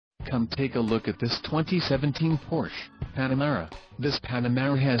Come take a look at this 2017 Porsche Panamera. This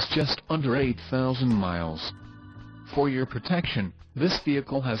Panamera has just under 8,000 miles. For your protection, this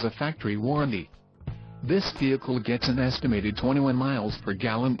vehicle has a factory warranty. This vehicle gets an estimated 21 miles per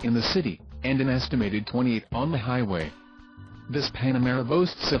gallon in the city, and an estimated 28 on the highway. This Panamera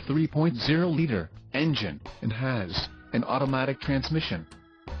boasts a 3.0-liter engine, and has an automatic transmission.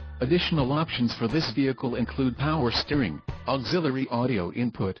 Additional options for this vehicle include power steering, auxiliary audio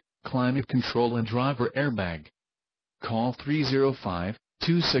input, climate control and driver airbag. Call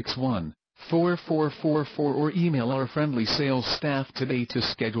 305-261-4444 or email our friendly sales staff today to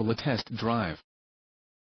schedule a test drive.